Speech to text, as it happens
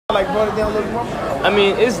Like brought it down a little more? I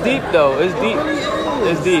mean, it's deep though. It's deep. It really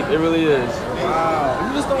is. It's deep. It really is. Wow.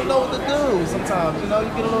 You just don't know what to do sometimes. You know, you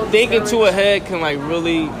get a little Thinking discouraged. to ahead can like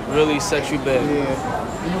really set you back.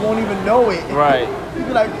 Yeah. And you won't even know it. Right. You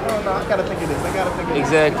be like, oh no, I gotta think of this. I gotta think of this.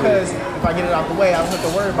 Exactly. Because if I get it out the way, I don't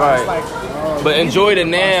have to worry about it. It's like, oh, but enjoy the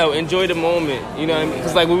now. Enjoy the moment. You know what I mean?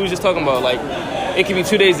 Because like we were just talking about, like it could be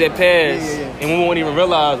 2 days that pass, and we won't even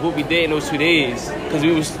realize what we did in those 2 days because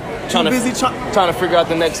we was trying to figure out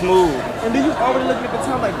the next move. And then you already looking at the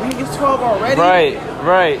time like, dang, it's 12 already.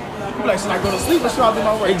 Right. You like, should I go to sleep or should I do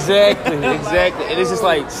my work? Exactly. And it's just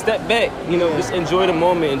like step back. You know, just enjoy the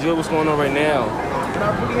moment. Enjoy what's going on right now. And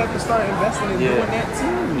I really have to start investing in doing that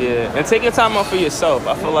too. Yeah, and taking time out for yourself.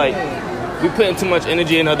 I feel like we putting too much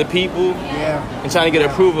energy in other people. And trying to get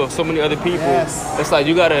approval of so many other people. It's like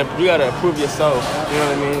you gotta approve yourself. You know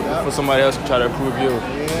what I mean? For somebody else to try to approve you.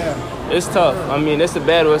 It's tough. I mean, it's a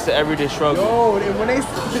battle. It's an everyday struggle. Yo, when it's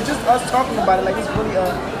just us talking about it, like it's really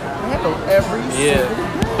handle every single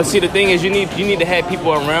day. But see, the thing is, you need to have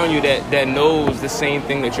people around you that knows the same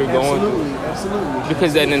thing that you're going through. Absolutely.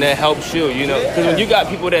 Because then that helps you. You know, because when you got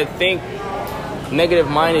people that think negative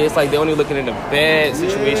minded, it's like they're only looking at the bad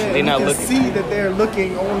situation. They're not looking. You can see that they're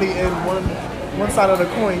looking only in one side of the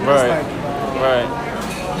coin. You're just like, right.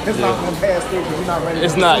 It's not gonna pass through because you're not ready.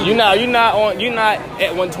 It's not. You're not at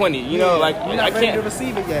 120. You know, like you're not ready to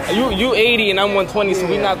receive it yet. You 80 and I'm 120, so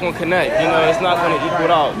we're not gonna connect. You know, it's not gonna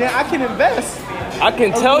equal out. Now I can invest. I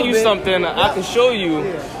can tell you something. I can show you.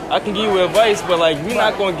 I can give you advice, but like we're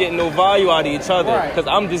not gonna get no value out of each other because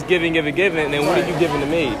I'm just giving, and then what are you giving to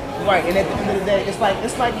me? Right, and at the end of the day, it's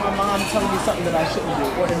like my mom telling me something that I shouldn't do,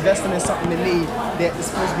 or investing in something in me that is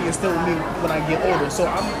supposed to be instilled in me when I get older. So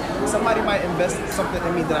somebody might invest something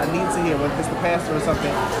in me that I need to hear, whether it's the pastor or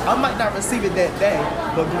something. I might not receive it that day,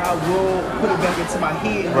 but God will put it back into my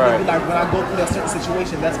head, and it'll be like when I go through that certain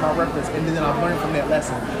situation, that's my reference, and then I've learned from that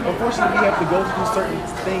lesson. Unfortunately, we have to go through certain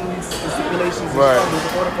things and stipulations and struggles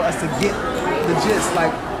in order for us to get the gist.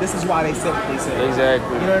 Like, this is why they said what they said.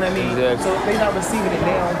 Exactly. You know what I mean? Exactly. So if they're not receiving it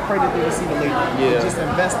now, pray that they receive it later. Just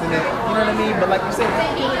invest in it. You know what I mean? But like you said,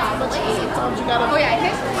 sometimes you gotta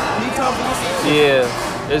need time for yourself.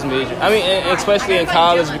 Yeah, it's major. I mean, especially in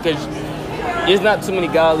college because there's not too many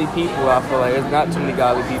godly people. I feel like there's not too many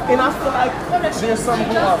godly people. And I feel like there's some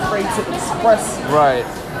who are afraid to express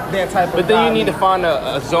that type of. But then you need to find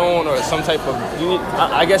a zone or some type of.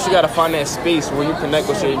 I guess you got to find that space where you connect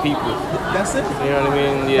with certain people. That's it. You know what I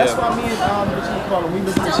mean? Yeah. That's why me and what you call it, we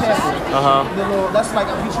was in the chapel. That's like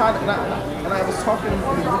we tried, and I was talking in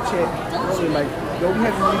the group chat earlier, like, yo, we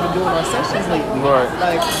haven't really been doing our sessions lately.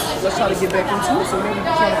 Like, let's try to get back into it. So maybe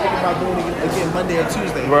we're trying to think about doing it again Monday or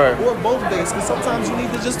Tuesday. Or both days, because sometimes you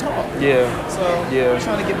need to just talk. So we're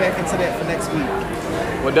trying to get back into that for next week.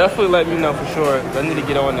 Well, definitely let me know for sure. I need to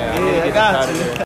get on there. I need to get out of there.